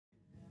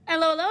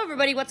Hello,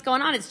 everybody. What's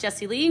going on? It's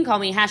Jessie Lee. You can call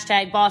me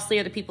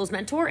 #BossLee or the People's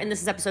Mentor, and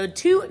this is episode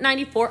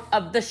 294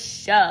 of the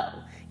show.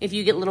 If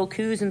you get little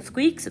coos and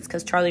squeaks, it's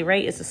because Charlie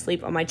Ray is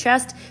asleep on my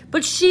chest,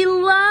 but she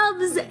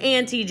loves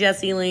Auntie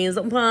Jessie Lee's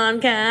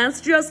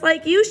podcast just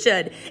like you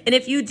should. And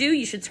if you do,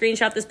 you should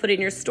screenshot this, put it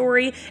in your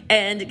story,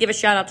 and give a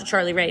shout out to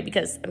Charlie Ray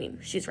because,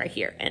 she's right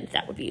here, and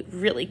that would be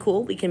really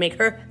cool. We can make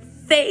her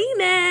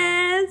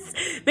famous.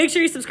 Make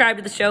sure you subscribe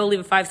to the show, leave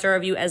a 5-star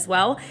review as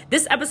well.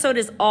 This episode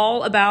is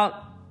all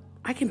about,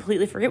 I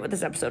completely forget what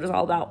this episode is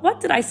all about. What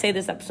did I say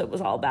this episode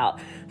was all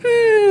about?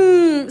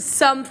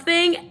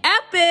 Something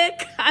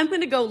epic. I'm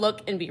going to go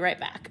look and be right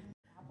back.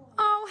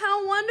 Oh,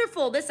 how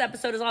wonderful. This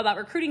episode is all about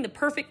recruiting the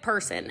perfect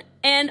person.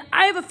 And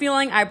I have a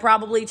feeling I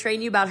probably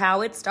train you about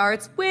how it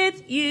starts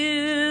with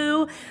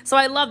you. So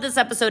I love this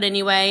episode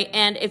anyway.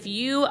 And if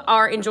you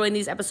are enjoying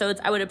these episodes,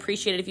 I would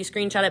appreciate it if you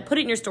screenshot it, put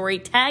it in your story,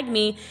 tag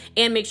me,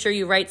 and make sure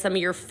you write some of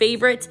your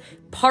favorite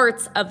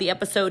parts of the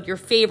episode, your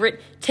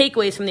favorite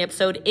takeaways from the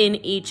episode in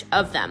each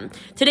of them.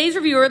 Today's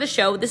reviewer of the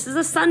show, this is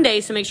a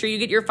Sunday, so make sure you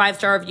get your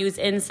 5-star reviews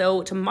in.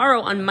 So tomorrow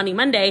on Money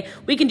Monday,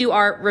 we can do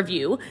our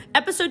review.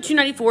 Episode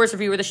 294's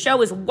reviewer of the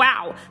show is,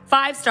 wow,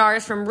 5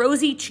 stars from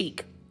Rosie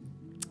Cheek.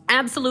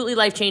 Absolutely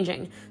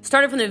life-changing.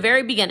 Started from the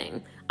very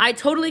beginning. I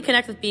totally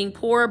connect with being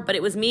poor, but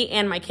it was me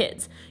and my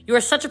kids. You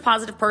are such a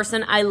positive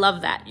person. I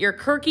love that. You're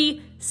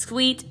quirky,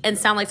 sweet, and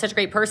sound like such a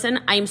great person.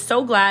 I am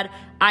so glad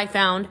I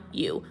found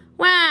you.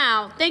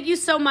 Wow, thank you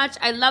so much.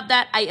 I love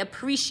that. I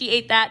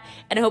appreciate that.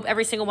 And I hope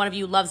every single one of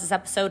you loves this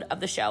episode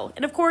of the show.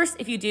 And of course,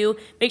 if you do,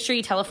 make sure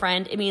you tell a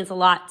friend. It means a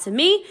lot to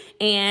me.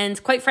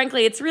 And quite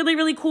frankly, it's really,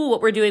 really cool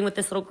what we're doing with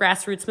this little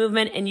grassroots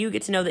movement. And you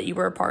get to know that you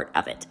were a part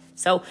of it.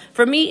 So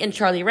for me and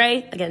Charlie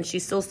Ray, again,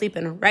 she's still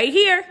sleeping right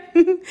here.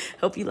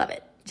 Hope you love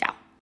it. Ciao.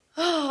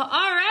 Oh,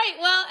 all right.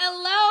 Well,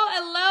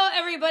 hello,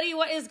 everybody.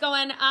 What is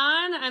going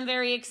on? I'm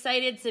very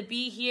excited to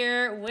be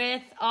here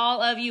with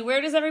all of you.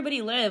 Where does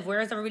everybody live? Where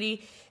is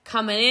everybody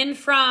coming in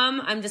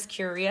from? I'm just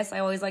curious. I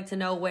always like to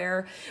know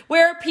where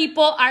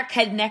people are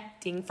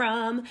connecting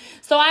from.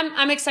 So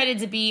I'm excited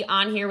to be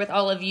on here with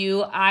all of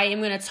you. I am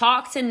going to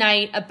talk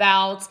tonight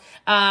about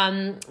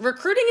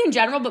recruiting in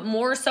general, but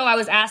more so I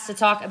was asked to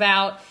talk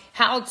about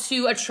how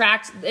to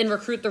attract and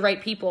recruit the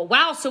right people.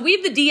 Wow, so we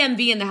have the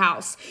DMV in the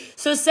house.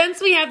 So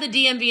since we have the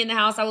DMV in the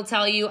house, I will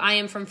tell you I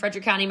am from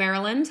Frederick County,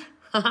 Maryland.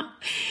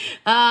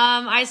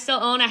 I still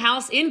own a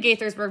house in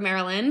Gaithersburg,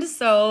 Maryland.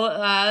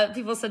 So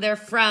people said they're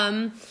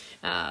from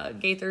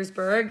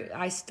Gaithersburg.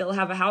 I still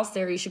have a house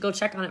there. You should go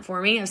check on it for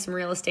me. I have some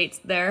real estate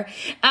there.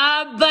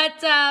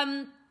 But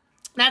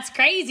that's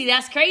crazy.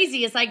 That's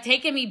crazy. It's like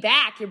taking me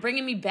back. You're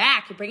bringing me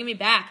back.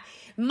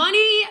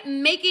 Money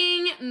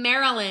making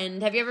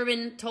Maryland. Have you ever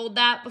been told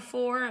that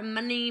before?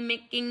 Money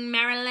making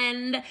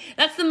Maryland.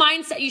 That's the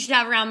mindset you should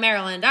have around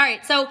Maryland. All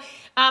right. So,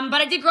 but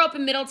I did grow up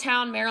in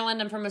Middletown,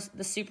 Maryland. I'm from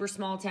the super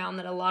small town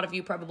that a lot of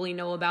you probably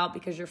know about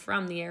because you're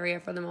from the area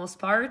for the most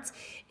part.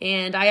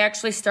 And I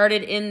actually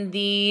started in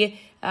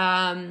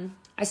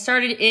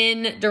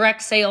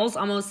direct sales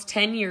almost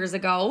 10 years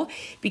ago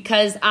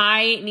because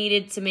I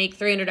needed to make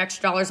 $300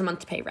 extra a month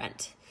to pay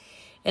rent.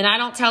 And I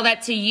don't tell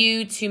that to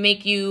you to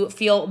make you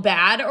feel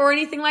bad or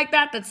anything like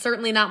that. That's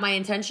certainly not my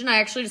intention. I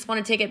actually just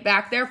want to take it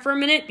back there for a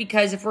minute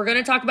because if we're going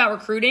to talk about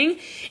recruiting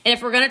and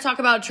if we're going to talk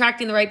about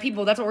attracting the right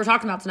people, that's what we're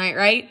talking about tonight,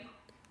 right?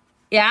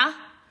 Yeah?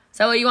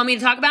 So what you want me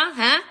to talk about?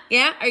 Huh?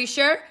 Yeah? Are you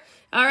sure?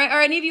 All right.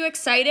 Are any of you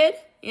excited?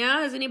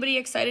 Yeah? Is anybody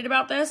excited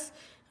about this?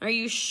 Are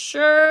you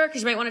sure?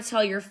 Because you might want to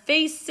tell your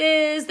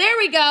faces. There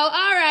we go. All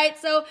right.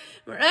 So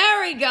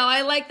there we go.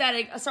 I like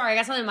that. Sorry, I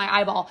got something in my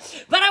eyeball.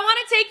 But I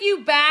want to take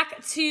you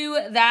back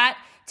to that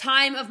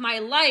time of my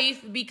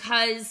life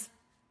because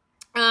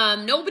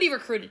nobody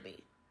recruited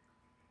me.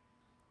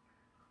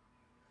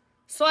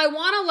 So I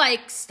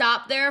want to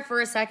stop there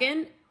for a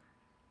second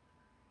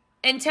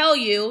and tell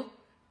you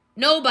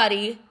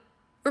nobody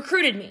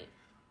recruited me.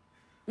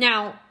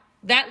 Now,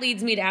 that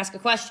leads me to ask a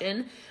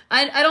question.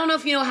 I don't know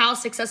if you know how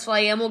successful I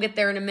am. We'll get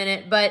there in a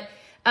minute. But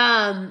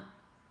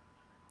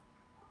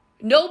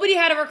nobody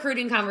had a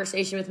recruiting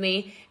conversation with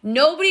me.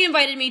 Nobody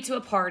invited me to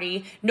a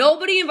party.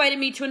 Nobody invited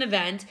me to an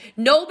event.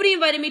 Nobody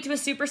invited me to a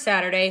Super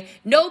Saturday.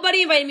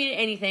 Nobody invited me to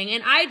anything.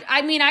 And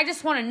I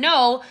just want to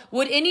know,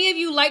 would any of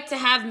you like to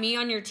have me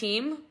on your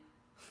team?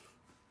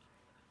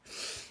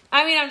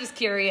 I'm just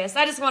curious.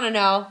 I just want to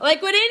know. Would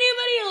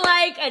anybody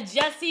like a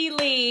Jessie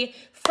Lee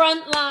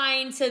front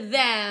line to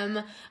them?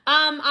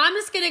 I'm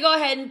just going to go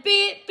ahead and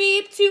beep,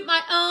 beep, toot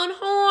my own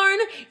horn.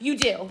 You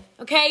do.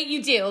 Okay?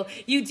 You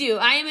do.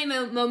 I am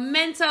a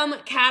momentum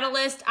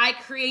catalyst. I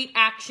create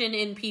action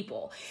in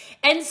people.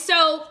 And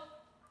so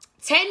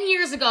 10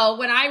 years ago,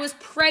 when I was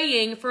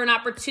praying for an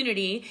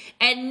opportunity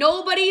and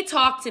nobody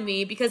talked to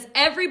me because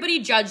everybody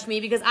judged me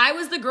because I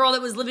was the girl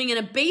that was living in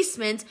a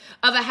basement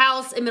of a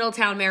house in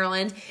Middletown,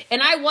 Maryland,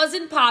 and I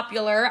wasn't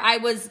popular. I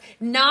was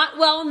not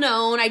well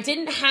known. I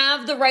didn't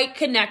have the right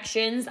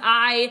connections.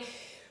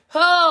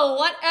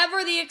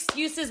 Whatever the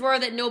excuses were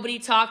that nobody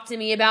talked to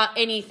me about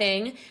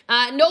anything,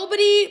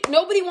 nobody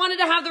wanted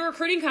to have the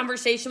recruiting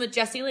conversation with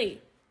Jessie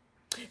Lee.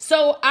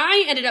 So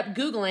I ended up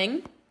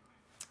Googling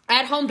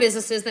at-home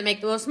businesses that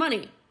make the most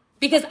money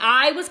because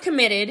I was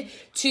committed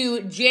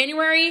to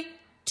January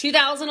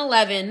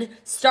 2011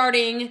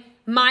 starting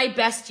my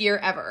best year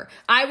ever.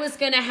 I was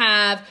going to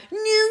have new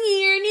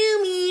year,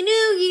 new me,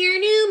 new year,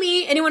 new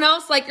me. Anyone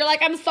else? Like, you're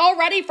like, I'm so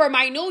ready for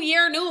my new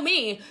year, new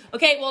me.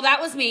 Okay, well,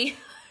 that was me.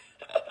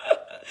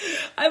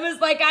 I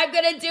was like, I'm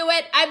going to do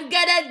it. I'm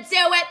going to do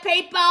it,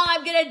 people.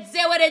 I'm going to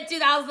do it in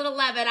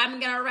 2011. I'm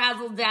going to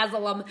razzle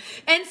dazzle them.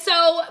 And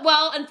so,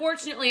 well,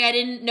 unfortunately, I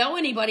didn't know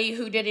anybody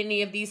who did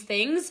any of these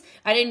things.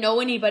 I didn't know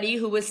anybody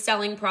who was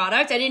selling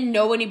product. I didn't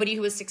know anybody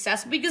who was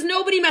successful because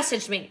nobody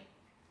messaged me.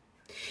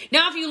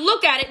 Now, if you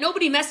look at it,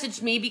 nobody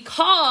messaged me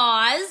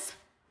because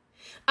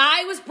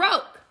I was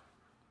broke.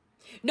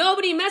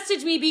 Nobody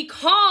messaged me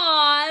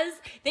because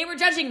they were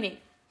judging me.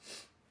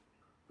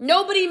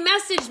 Nobody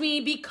messaged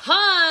me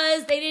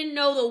because they didn't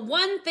know the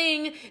one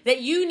thing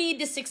that you need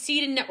to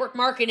succeed in network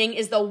marketing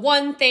is the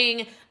one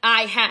thing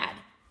I had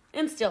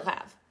and still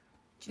have.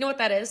 Do you know what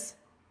that is?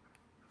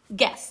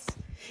 Guess.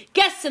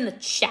 Guess in the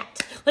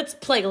chat. Let's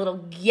play a little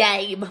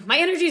game. My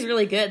energy is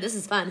really good. This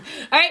is fun.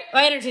 All right,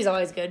 my energy is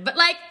always good. But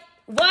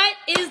what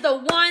is the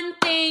one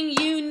thing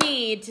you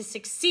need to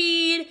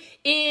succeed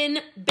in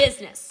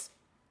business?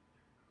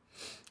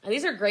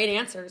 These are great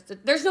answers.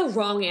 There's no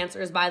wrong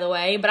answers, by the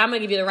way, but I'm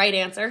going to give you the right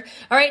answer.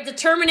 All right,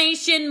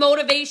 determination,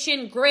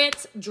 motivation,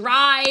 grit,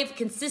 drive,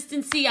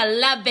 consistency, I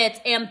love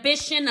it.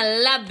 Ambition, I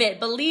love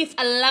it. Belief,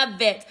 I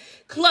love it.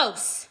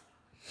 Close.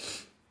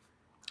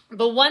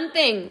 The one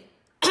thing,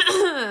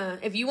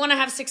 if you want to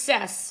have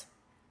success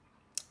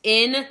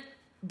in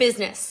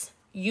business,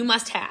 you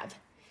must have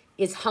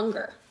is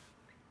hunger.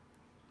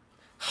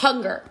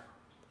 Hunger.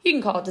 You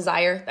can call it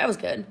desire. That was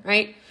good,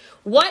 right?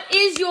 What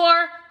is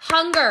your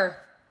hunger?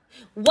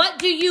 What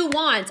do you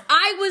want?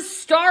 I was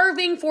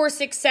starving for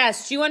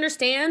success. Do you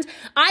understand?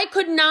 I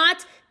could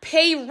not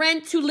pay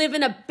rent to live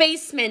in a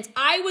basement.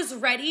 I was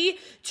ready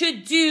to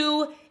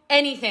do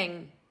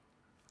anything.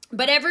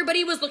 But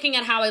everybody was looking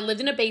at how I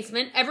lived in a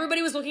basement.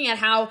 Everybody was looking at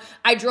how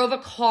I drove a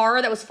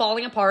car that was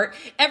falling apart.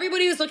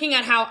 Everybody was looking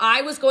at how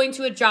I was going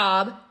to a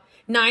job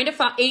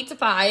 8 to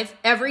 5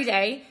 every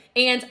day.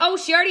 And, oh,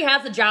 she already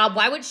has a job.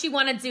 Why would she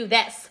want to do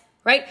this?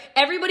 Right?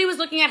 Everybody was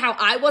looking at how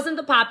I wasn't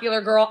the popular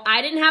girl.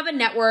 I didn't have a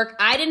network.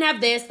 I didn't have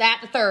this, that,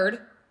 the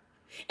third.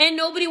 And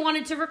nobody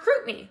wanted to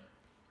recruit me.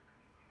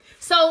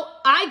 So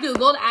I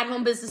Googled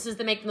at-home businesses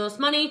that make the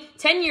most money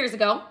 10 years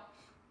ago.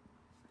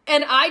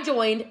 And I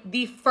joined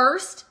the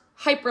first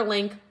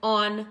hyperlink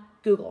on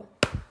Google.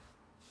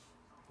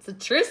 It's a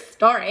true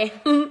story.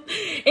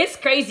 It's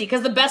crazy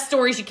because the best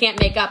stories you can't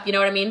make up. You know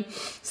what I mean?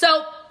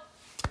 So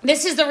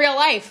this is the real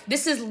life.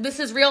 This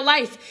is real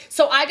life.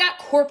 So I got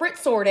corporate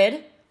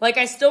sorted. Like,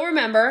 I still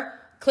remember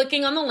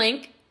clicking on the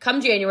link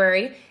come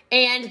January,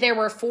 and there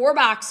were 4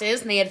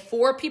 boxes, and they had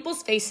 4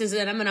 people's faces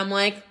in them, and I'm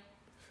like,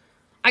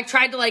 I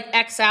tried to,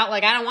 X out, I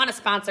don't want a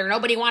sponsor.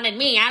 Nobody wanted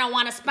me. I don't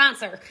want a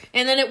sponsor.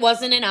 And then it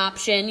wasn't an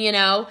option,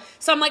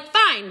 So I'm like,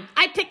 fine,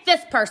 I picked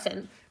this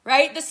person,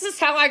 right? This is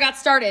how I got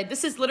started.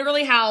 This is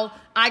literally how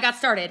I got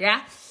started,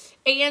 yeah?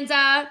 And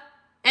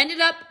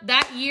ended up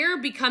that year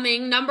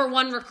becoming number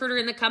 1 recruiter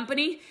in the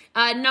company,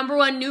 number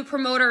 1 new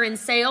promoter in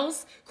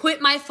sales,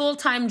 quit my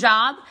full-time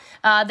job.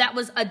 That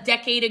was a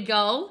decade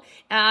ago.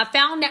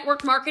 Found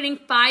network marketing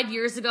 5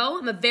 years ago.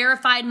 I'm a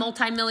verified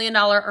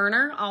multi-million-dollar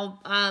earner.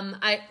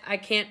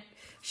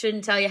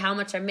 Shouldn't tell you how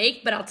much I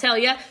make, but I'll tell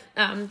you,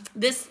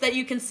 this that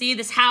you can see,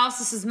 this house,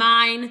 this is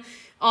mine.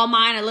 All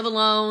mine. I live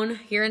alone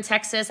here in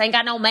Texas. I ain't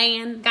got no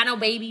man, got no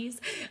babies.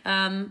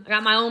 I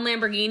got my own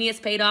Lamborghini. It's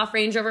paid off.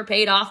 Range Rover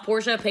paid off.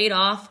 Porsche paid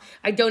off.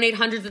 I donate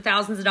hundreds of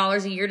thousands of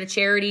dollars a year to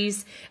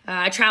charities.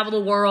 I travel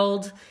the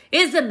world.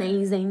 It's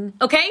amazing.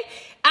 Okay?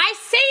 I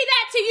say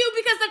that to you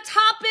because the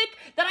topic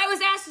that I was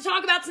asked to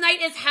talk about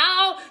tonight is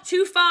how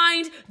to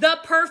find the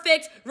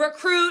perfect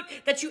recruit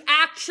that you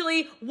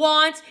actually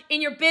want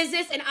in your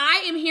business. And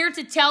I am here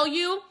to tell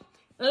you,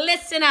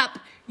 listen up.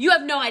 You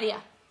have no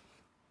idea.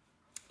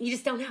 You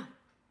just don't know.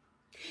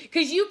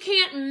 Because you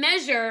can't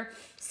measure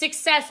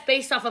success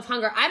based off of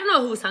hunger. I don't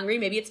know who's hungry.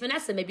 Maybe it's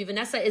Vanessa. Maybe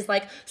Vanessa is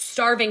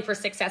starving for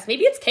success.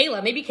 Maybe it's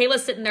Kayla. Maybe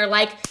Kayla's sitting there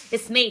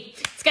it's me.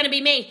 It's going to be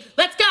me.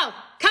 Let's go.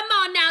 Come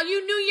on now.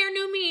 You new year,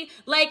 new me.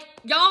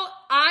 Y'all,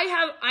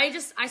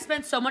 I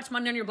spent so much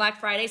money on your Black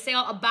Friday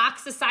sale. A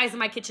box the size of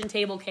my kitchen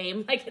table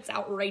came. It's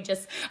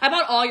outrageous. I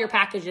bought all your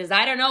packages.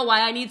 I don't know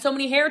why I need so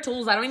many hair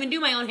tools. I don't even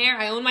do my own hair.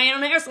 I own my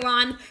own hair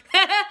salon.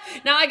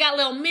 Now I got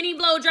little mini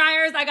blow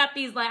dryers. I got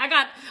these,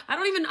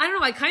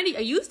 I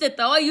used it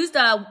though. I used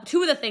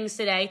 2 of the things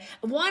today.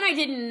 One I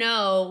didn't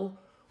know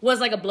was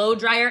a blow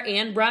dryer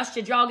and brush.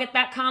 Did y'all get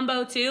that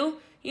combo too?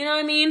 You know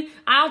what I mean?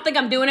 I don't think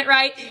I'm doing it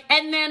right.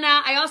 And then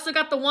I also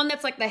got the one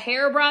that's the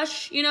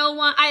hairbrush,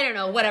 one. I don't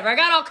know, whatever. I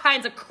got all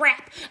kinds of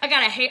crap. I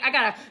got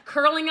a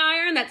curling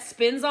iron that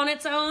spins on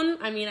its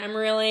own. I mean,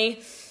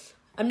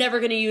 I'm never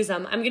going to use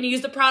them. I'm going to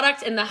use the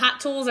product, and the hot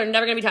tools are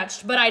never going to be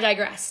touched. But I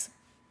digress.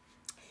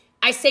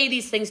 I say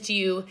these things to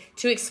you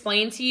to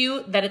explain to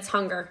you that it's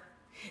hunger,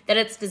 that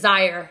it's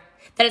desire,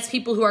 that it's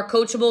people who are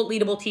coachable,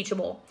 leadable,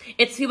 teachable.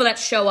 It's people that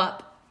show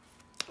up.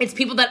 It's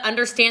people that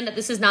understand that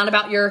this is not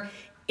about your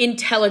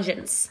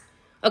intelligence.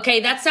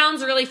 Okay, that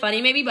sounds really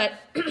funny maybe, but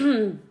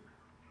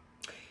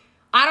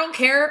I don't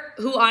care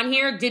who on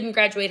here didn't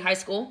graduate high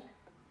school.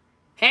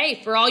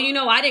 Hey, for all you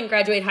know, I didn't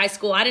graduate high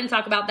school. I didn't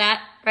talk about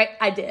that, right?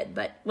 I did,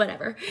 but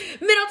whatever.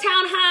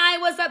 Middletown High,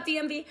 what's up,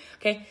 DMV?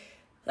 Okay,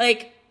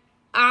 like,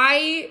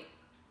 I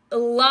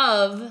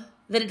love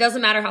that it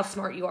doesn't matter how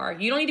smart you are.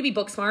 You don't need to be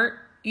book smart.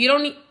 You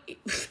don't need,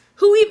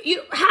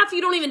 half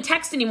you don't even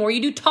text anymore.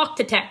 You do talk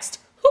to text.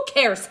 Who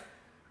cares?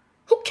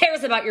 Who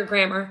cares about your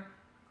grammar?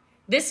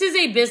 This is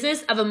a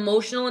business of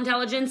emotional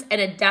intelligence and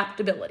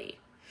adaptability.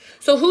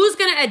 So who's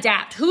going to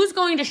adapt? Who's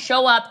going to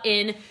show up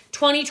in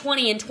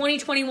 2020 and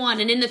 2021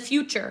 and in the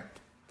future?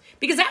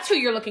 Because that's who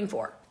you're looking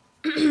for.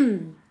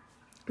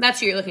 That's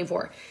who you're looking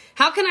for.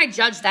 How can I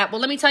judge that? Well,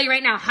 let me tell you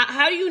right now.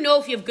 How do you know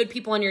if you have good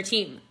people on your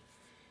team?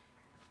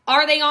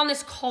 Are they on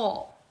this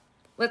call?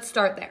 Let's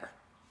start there.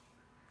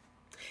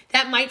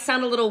 That might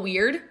sound a little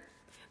weird,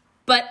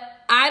 but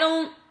I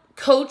don't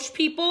coach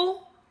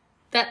people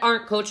that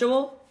aren't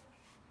coachable,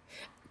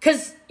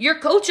 because you're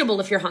coachable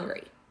if you're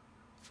hungry.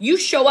 You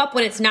show up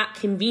when it's not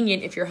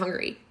convenient if you're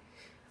hungry.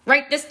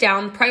 Write this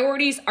down.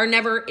 Priorities are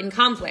never in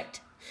conflict.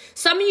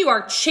 Some of you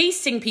are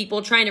chasing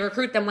people, trying to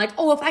recruit them like,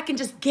 oh, if I can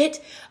just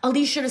get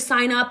Alicia to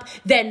sign up,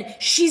 then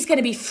she's going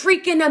to be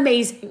freaking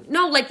amazing.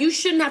 No, like, you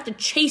shouldn't have to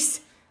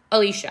chase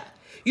Alicia.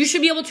 You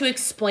should be able to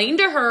explain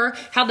to her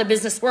how the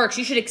business works.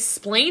 You should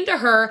explain to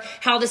her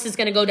how this is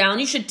going to go down.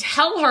 You should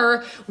tell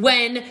her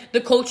when the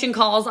coaching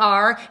calls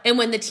are and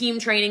when the team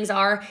trainings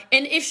are.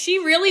 And if she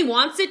really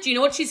wants it, do you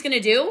know what she's going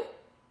to do?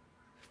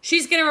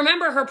 She's going to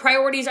remember her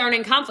priorities aren't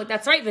in conflict.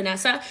 That's right,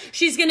 Vanessa.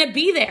 She's going to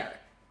be there.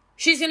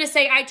 She's going to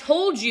say, I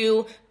told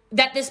you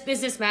that this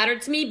business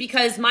mattered to me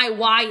because my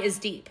why is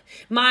deep.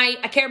 I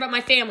care about my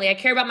family. I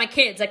care about my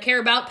kids. I care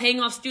about paying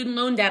off student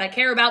loan debt. I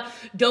care about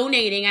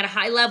donating at a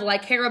high level. I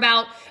care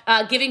about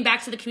giving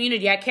back to the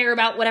community. I care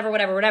about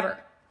whatever.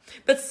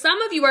 But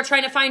some of you are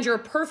trying to find your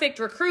perfect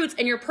recruits,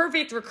 and your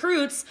perfect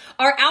recruits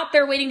are out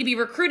there waiting to be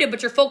recruited,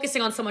 but you're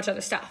focusing on so much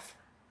other stuff.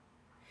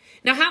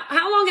 Now,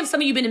 how long have some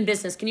of you been in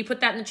business? Can you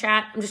put that in the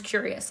chat? I'm just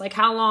curious. Like,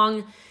 how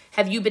long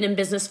have you been in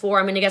business for?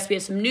 I'm going to guess we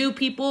have some new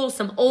people,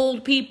 some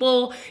old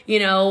people. You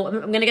know,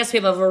 I'm going to guess we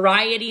have a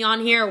variety on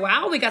here.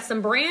 Wow, we got a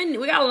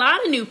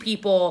lot of new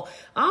people.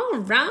 All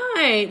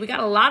right, we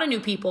got a lot of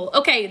new people.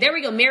 Okay, there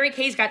we go. Mary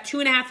Kay's got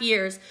 2.5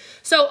 years.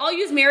 So I'll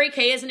use Mary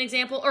Kay as an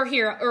example,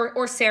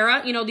 or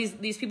Sarah. You know,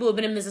 these people who have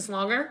been in business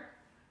longer.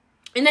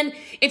 And then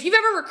if you've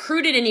ever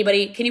recruited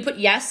anybody, can you put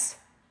yes?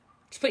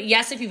 Just put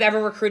yes if you've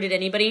ever recruited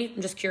anybody.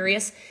 I'm just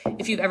curious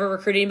if you've ever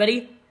recruited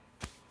anybody.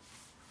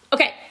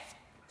 Okay,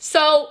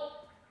 so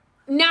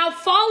now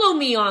follow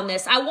me on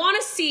this. I want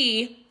to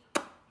see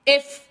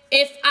if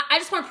I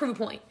just want to prove a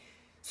point.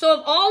 So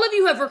if all of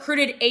you have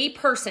recruited a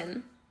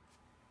person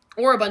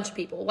or a bunch of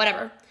people,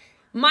 whatever,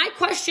 my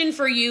question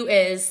for you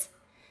is,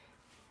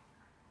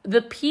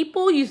 the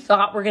people you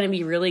thought were going to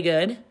be really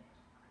good,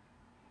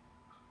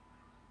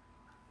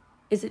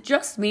 is it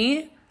just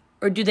me,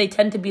 or do they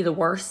tend to be the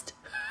worst?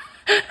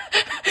 You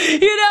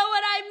know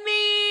what I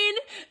mean?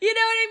 You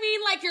know what I mean?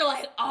 Like, you're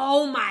like,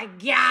 oh my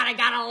God, I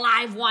got a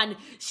live one.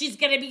 She's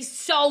going to be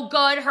so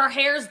good. Her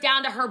hair's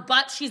down to her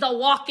butt. She's a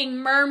walking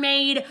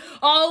mermaid.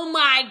 Oh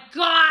my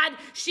God,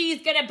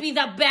 she's going to be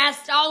the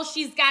best. Oh,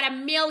 she's got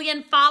 1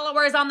 million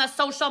followers on the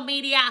social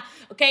media.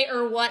 Okay,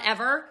 or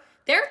whatever.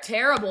 They're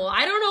terrible.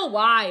 I don't know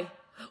why.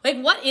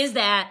 Like, what is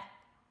that?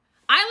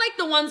 I like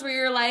the ones where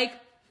you're like,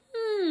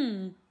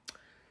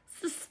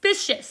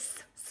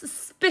 suspicious.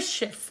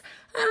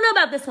 I don't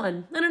know about this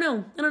one. I don't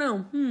know.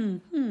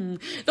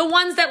 The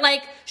ones that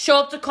like show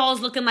up to calls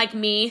looking like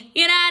me.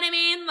 You know what I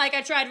mean? Like,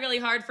 I tried really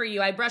hard for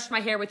you. I brushed my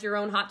hair with your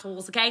own hot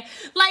tools, okay?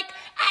 Like,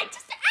 I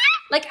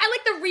like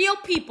the real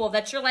people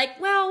that you're like,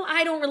 well,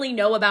 I don't really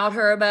know about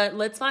her, but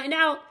let's find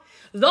out.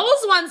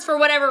 Those ones, for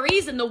whatever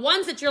reason, the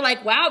ones that you're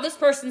like, wow, this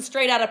person's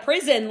straight out of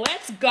prison.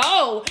 Let's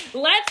go.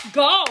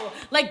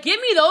 Like, give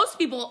me those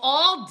people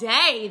all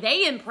day.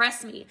 They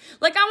impress me.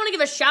 Like, I want to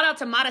give a shout out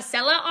to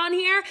Maricela on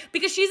here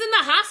because she's in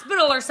the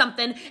hospital or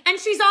something and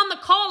she's on the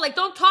call. Like,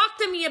 don't talk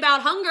to me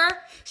about hunger.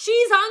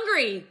 She's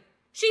hungry.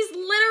 She's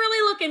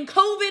literally looking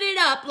COVIDed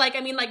up. Like, I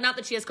mean, like, not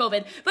that she has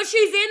COVID, but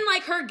she's in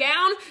like her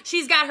gown.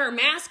 She's got her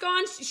mask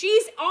on.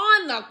 She's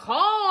on the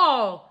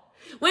call.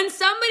 When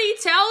somebody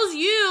tells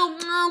you,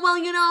 oh, well,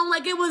 you know,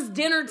 like it was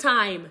dinner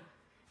time.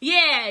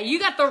 Yeah, you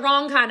got the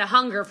wrong kind of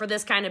hunger for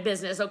this kind of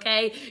business,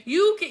 okay?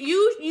 You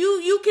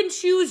can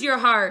choose your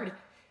heart.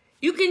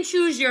 You can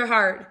choose your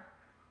heart.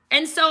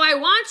 And so I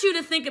want you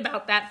to think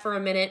about that for a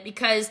minute,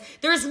 because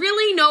there's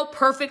really no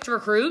perfect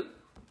recruit.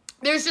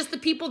 There's just the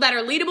people that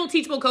are leadable,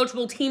 teachable,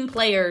 coachable team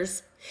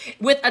players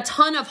with a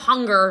ton of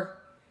hunger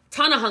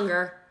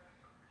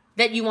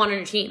that you want on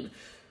your team.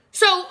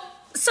 So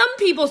some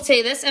people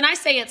say this, and I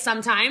say it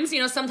sometimes. You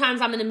know, sometimes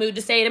I'm in the mood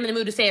to say it. I'm in the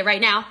mood to say it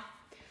right now.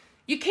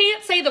 You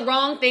can't say the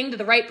wrong thing to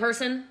the right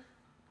person,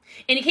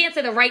 and you can't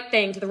say the right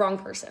thing to the wrong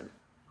person.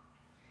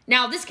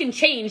 Now, this can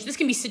change. This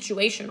can be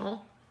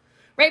situational,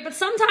 right? But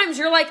sometimes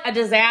you're like a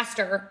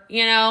disaster,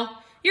 you know?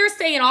 You're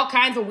saying all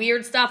kinds of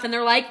weird stuff, and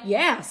they're like,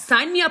 yeah,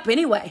 sign me up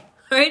anyway,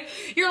 right?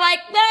 You're like,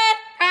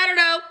 I don't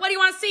know. What do you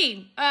want to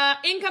see?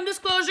 Income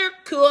disclosure?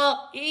 Cool.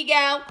 Here you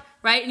go,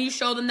 right? And you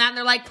show them that, and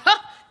they're like,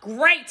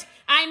 great.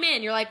 I'm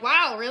in. You're like,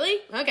 wow,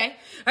 really? Okay.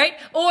 Right?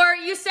 Or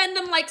you send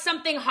them like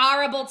something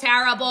horrible,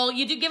 terrible.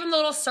 You do give them a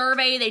little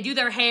survey. They do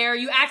their hair.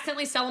 You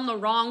accidentally sell them the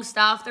wrong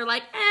stuff. They're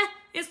like,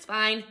 it's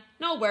fine.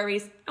 No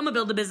worries. I'm going to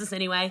build a business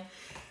anyway.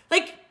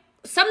 Like,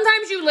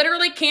 sometimes you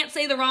literally can't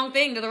say the wrong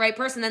thing to the right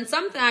person. Then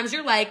sometimes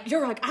you're like,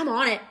 I'm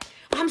on it.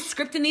 I'm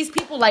scripting these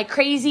people like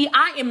crazy.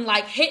 I am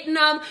like hitting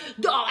them.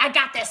 Oh, I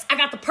got this. I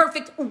got the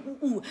perfect. I'm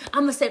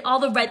going to say all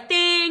the right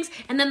things.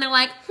 And then they're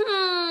like,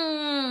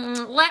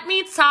 let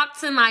me talk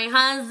to my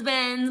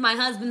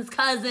husband's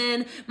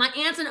cousin, my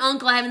aunt and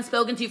uncle I haven't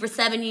spoken to for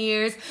 7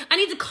 years. I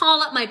need to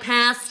call up my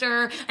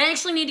pastor. I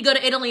actually need to go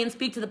to Italy and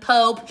speak to the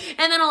Pope.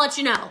 And then I'll let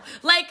you know.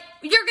 Like,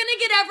 you're going to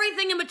get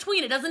everything in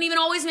between. It doesn't even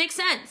always make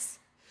sense.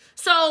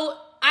 So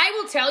I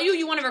will tell you,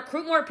 you want to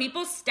recruit more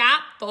people,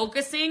 stop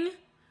focusing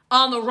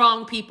on the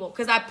wrong people,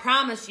 because I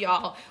promise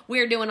y'all,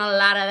 we're doing a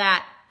lot of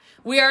that.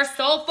 We are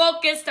so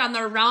focused on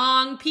the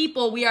wrong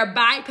people, we are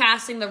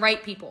bypassing the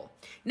right people.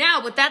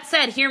 Now, with that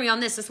said, hear me on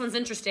this. This one's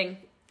interesting.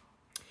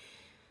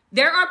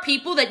 There are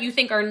people that you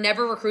think are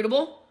never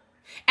recruitable,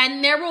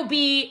 and there will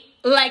be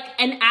like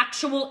an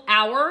actual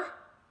hour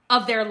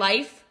of their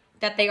life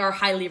that they are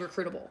highly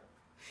recruitable.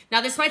 Now,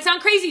 this might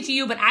sound crazy to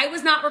you, but I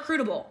was not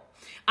recruitable.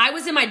 I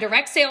was in my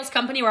direct sales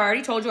company where I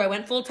already told you I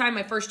went full-time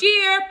my first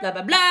year, blah,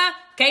 blah, blah,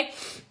 okay?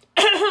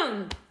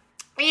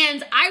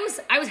 And I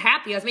was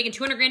happy. I was making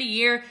 $200,000 a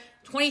year,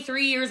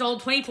 23 years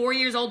old, 24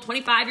 years old,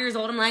 25 years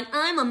old. I'm like,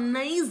 I'm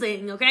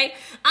amazing, okay?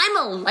 I'm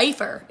a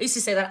lifer. I used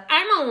to say that.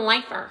 I'm a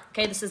lifer.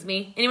 Okay, this is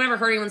me. Anyone ever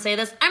heard anyone say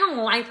this? I'm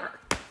a lifer.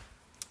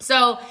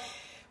 So,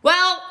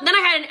 well, then I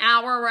had an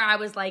hour where I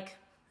was like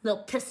a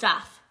little pissed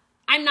off.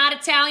 I'm not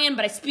Italian,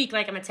 but I speak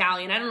like I'm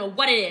Italian. I don't know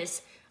what it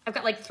is. I've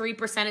got like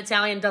 3%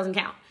 Italian, doesn't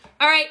count.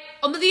 All right,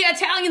 the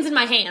Italian's in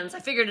my hands. I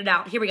figured it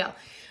out. Here we go.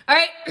 All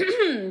right,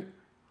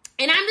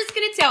 and I'm just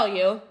going to tell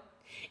you,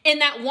 in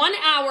that 1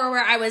 hour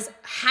where I was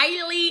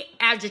highly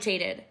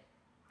agitated.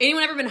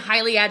 Anyone ever been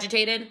highly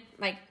agitated?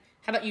 Like,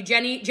 how about you,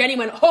 Jenny? Jenny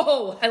went,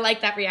 oh, I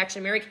like that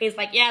reaction. Mary Kay's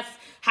like, yes,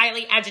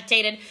 highly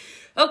agitated.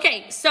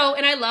 Okay, so,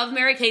 and I love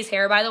Mary Kay's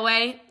hair, by the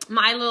way.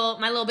 My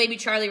little baby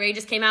Charlie Ray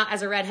just came out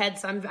as a redhead,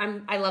 so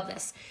I love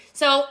this.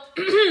 So,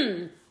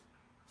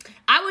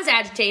 I was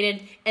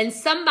agitated, and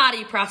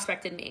somebody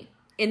prospected me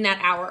in that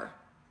hour.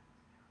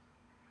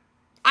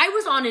 I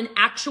was on an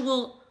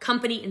actual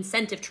company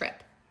incentive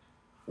trip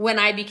when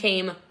I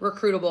became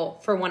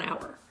recruitable for 1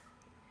 hour.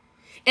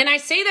 And I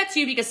say that to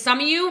you because some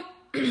of you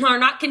are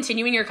not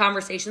continuing your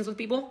conversations with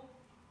people.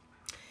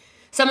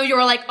 Some of you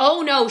are like,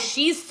 oh no,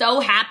 she's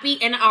so happy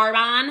in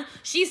Arbonne.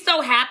 She's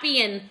so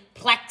happy in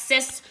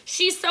Plexus.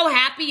 She's so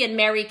happy in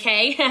Mary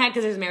Kay,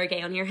 because there's Mary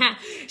Kay on here.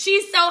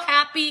 She's so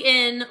happy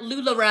in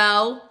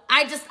LuLaRoe.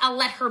 I'll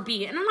let her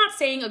be. And I'm not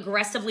saying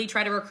aggressively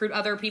try to recruit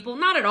other people.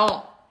 Not at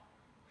all.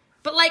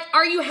 But like,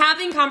 are you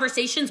having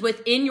conversations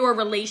within your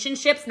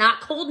relationships,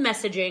 not cold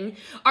messaging?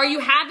 Are you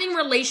having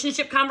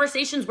relationship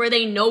conversations where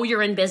they know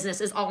you're in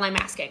business is all I'm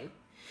asking.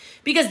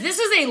 Because this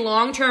is a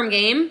long-term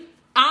game.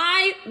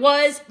 I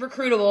was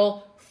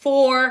recruitable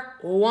for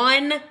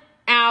 1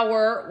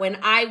 hour when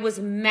I was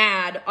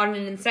mad on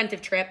an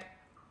incentive trip.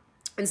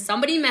 And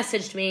somebody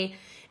messaged me.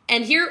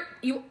 And here,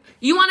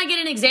 you want to get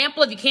an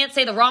example if you can't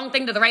say the wrong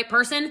thing to the right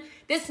person?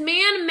 This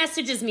man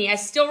messages me. I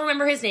still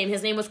remember his name.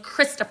 His name was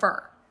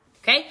Christopher.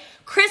 Okay?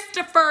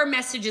 Christopher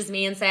messages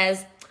me and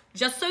says,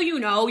 just so you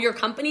know, your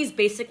company's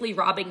basically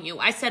robbing you.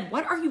 I said,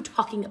 what are you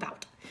talking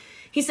about?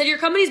 He said, your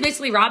company's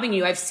basically robbing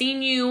you. I've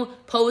seen you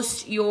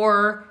post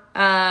your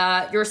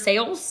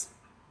sales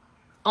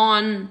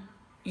on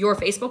your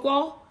Facebook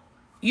wall.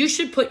 You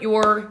should put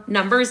your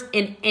numbers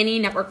in any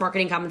network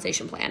marketing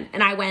compensation plan.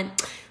 And I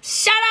went,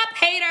 shut up,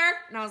 hater.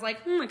 And I was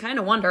like, I kind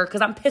of wonder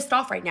because I'm pissed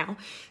off right now,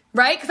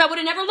 right? Because I would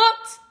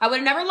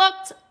have never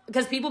looked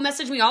because people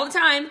message me all the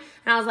time.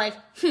 And I was like,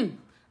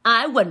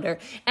 I wonder.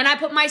 And I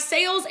put my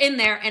sales in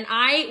there. And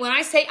when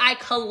I say I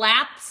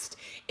collapsed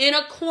in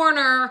a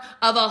corner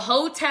of a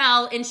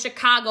hotel in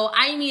Chicago,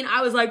 I mean,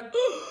 I was like,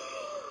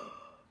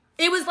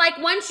 it was like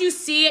once you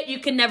see it, you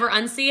can never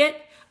unsee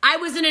it. I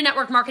was in a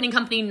network marketing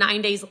company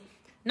 9 days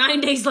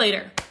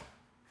later.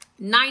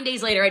 9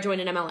 days later, I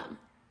joined an MLM.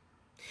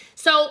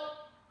 So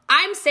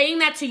I'm saying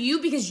that to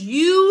you because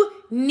you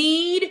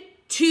need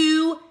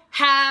to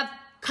have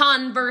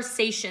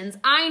conversations.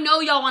 I know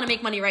y'all want to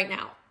make money right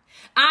now.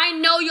 I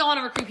know y'all want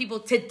to recruit people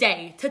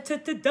today.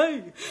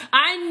 Today.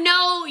 I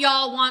know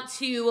y'all want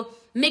to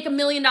make $1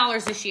 million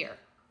this year.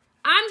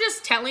 I'm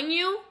just telling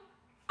you,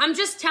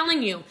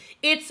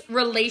 it's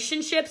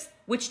relationships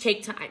which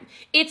take time.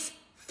 It's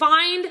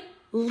find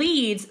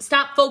leads,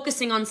 stop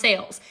focusing on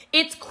sales.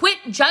 It's quit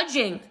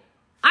judging.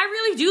 I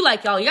really do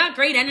like y'all. You got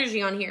great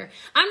energy on here.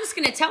 I'm just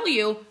going to tell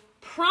you,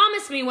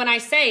 promise me when I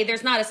say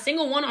there's not a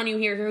single one on you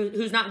here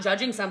who's not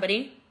judging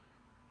somebody.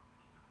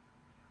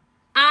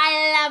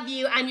 I love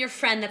you. I'm your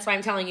friend. That's why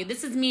I'm telling you.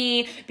 This is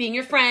me being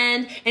your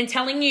friend and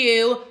telling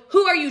you,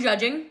 who are you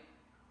judging?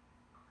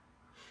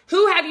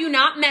 Who have you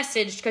not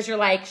messaged because you're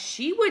like,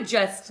 she would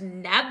just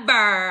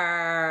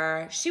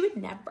never. She would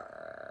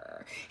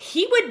never.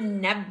 He would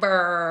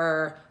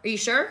never. Are you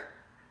sure?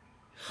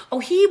 Oh,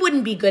 he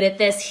wouldn't be good at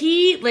this.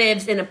 He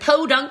lives in a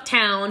podunk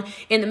town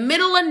in the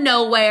middle of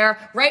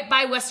nowhere, right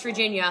by West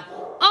Virginia.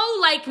 Oh,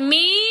 like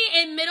me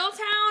in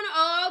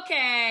Middletown?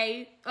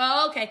 Okay.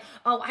 Okay.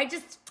 Oh,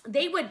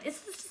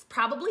 this is just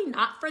probably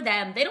not for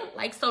them. They don't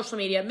like social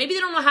media. Maybe they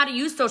don't know how to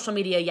use social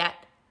media yet.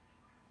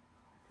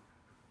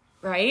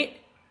 Right?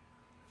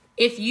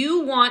 If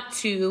you want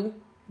to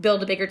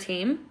build a bigger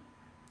team,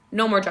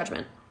 no more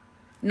judgment.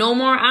 No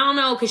more, I don't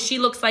know, because she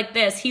looks like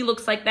this, he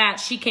looks like that,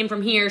 she came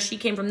from here, she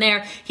came from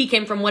there, he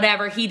came from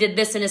whatever, he did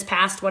this in his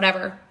past,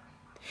 whatever.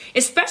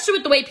 Especially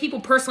with the way people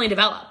personally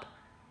develop.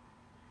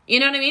 You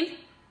know what I mean?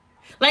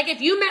 Like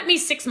if you met me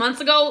 6 months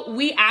ago,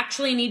 we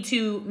actually need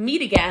to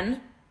meet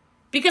again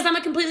because I'm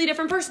a completely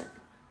different person.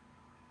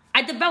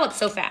 I develop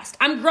so fast.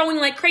 I'm growing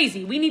like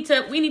crazy. We need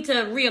to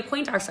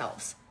reacquaint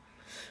ourselves.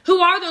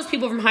 Who are those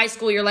people from high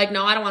school you're like,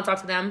 no, I don't want to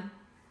talk to them?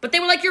 But they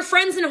were like your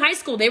friends in high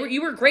school.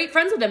 You were great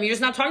friends with them. You're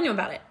just not talking to them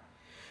about it.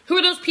 Who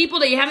are those people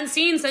that you haven't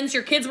seen since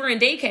your kids were in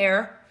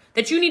daycare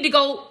that you need to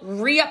go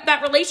re-up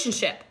that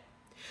relationship?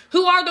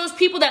 Who are those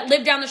people that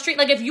live down the street?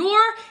 Like if your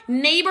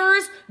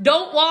neighbors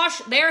don't wash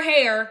their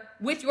hair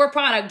with your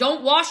product,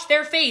 don't wash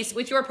their face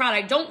with your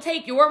product, don't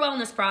take your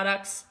wellness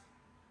products,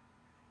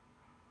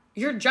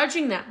 you're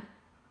judging them.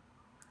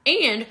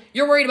 And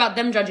you're worried about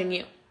them judging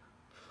you.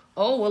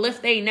 Oh, well,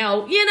 if they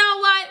know, you know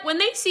what? When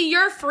they see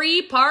your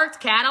free parked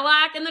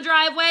Cadillac in the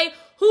driveway,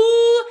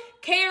 who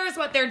cares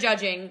what they're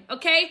judging,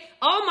 okay?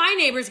 All my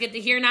neighbors get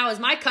to hear now is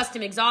my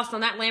custom exhaust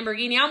on that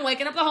Lamborghini. I'm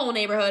waking up the whole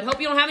neighborhood. Hope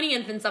you don't have any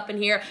infants up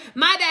in here.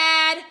 My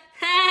bad.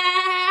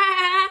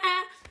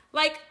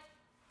 Like,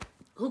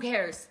 who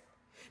cares?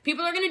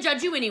 People are going to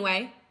judge you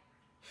anyway.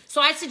 So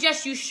I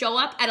suggest you show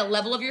up at a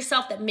level of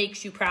yourself that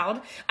makes you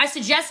proud. I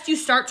suggest you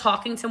start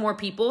talking to more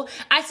people.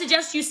 I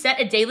suggest you set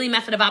a daily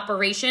method of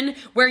operation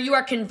where you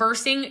are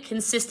conversing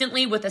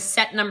consistently with a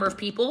set number of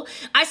people.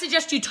 I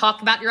suggest you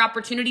talk about your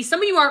opportunities.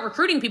 Some of you aren't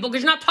recruiting people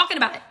because you're not talking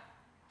about it.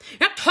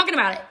 You're not talking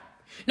about it.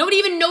 Nobody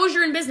even knows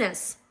you're in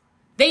business.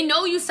 They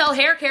know you sell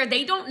hair care.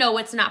 They don't know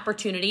it's an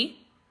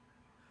opportunity.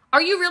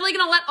 Are you really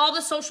going to let all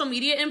the social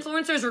media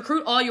influencers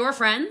recruit all your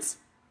friends?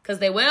 Because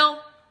they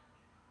will.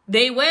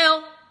 They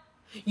will.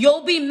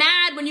 You'll be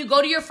mad when you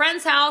go to your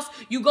friend's house,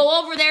 you go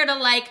over there to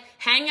like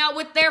hang out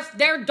with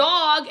their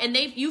dog and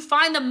you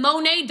find the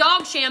Monet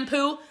dog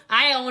shampoo.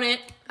 I own it.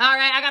 All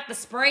right, I got the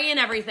spray and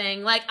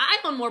everything. Like I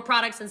own more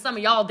products than some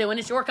of y'all do and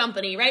it's your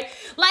company, right?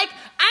 Like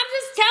I'm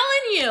just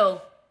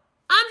telling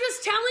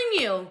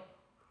you.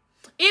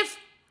 If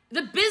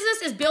the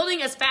business is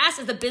building as fast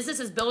as the business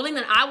is building,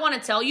 then I want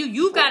to tell you,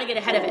 you've got to get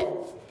ahead of it.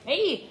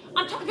 Hey,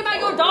 I'm talking about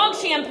your dog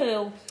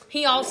shampoo.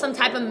 He all some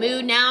type of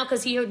mood now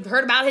because he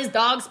heard about his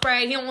dog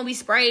spray. He don't want to be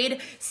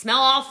sprayed. Smell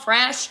all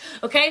fresh.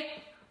 Okay?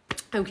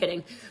 I'm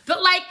kidding.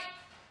 But like,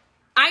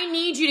 I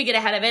need you to get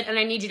ahead of it and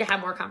I need you to have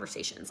more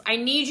conversations. I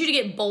need you to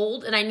get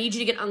bold and I need you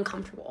to get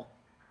uncomfortable.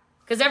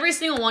 Because every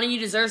single one of you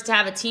deserves to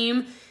have a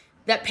team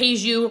that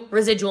pays you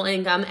residual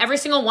income. Every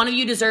single one of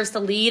you deserves to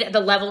lead at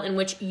the level in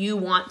which you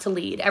want to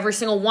lead. Every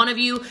single one of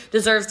you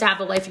deserves to have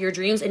the life of your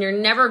dreams. And you're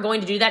never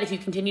going to do that if you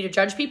continue to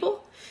judge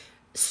people,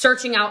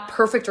 searching out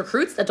perfect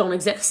recruits that don't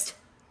exist,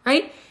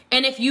 right?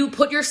 And if you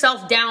put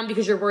yourself down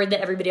because you're worried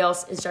that everybody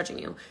else is judging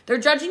you. They're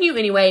judging you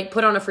anyway.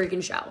 Put on a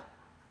freaking show.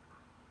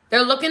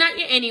 They're looking at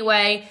you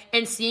anyway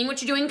and seeing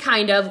what you're doing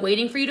kind of,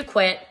 waiting for you to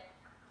quit,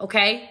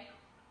 okay?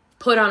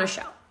 Put on a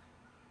show.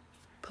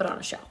 Put on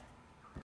a show.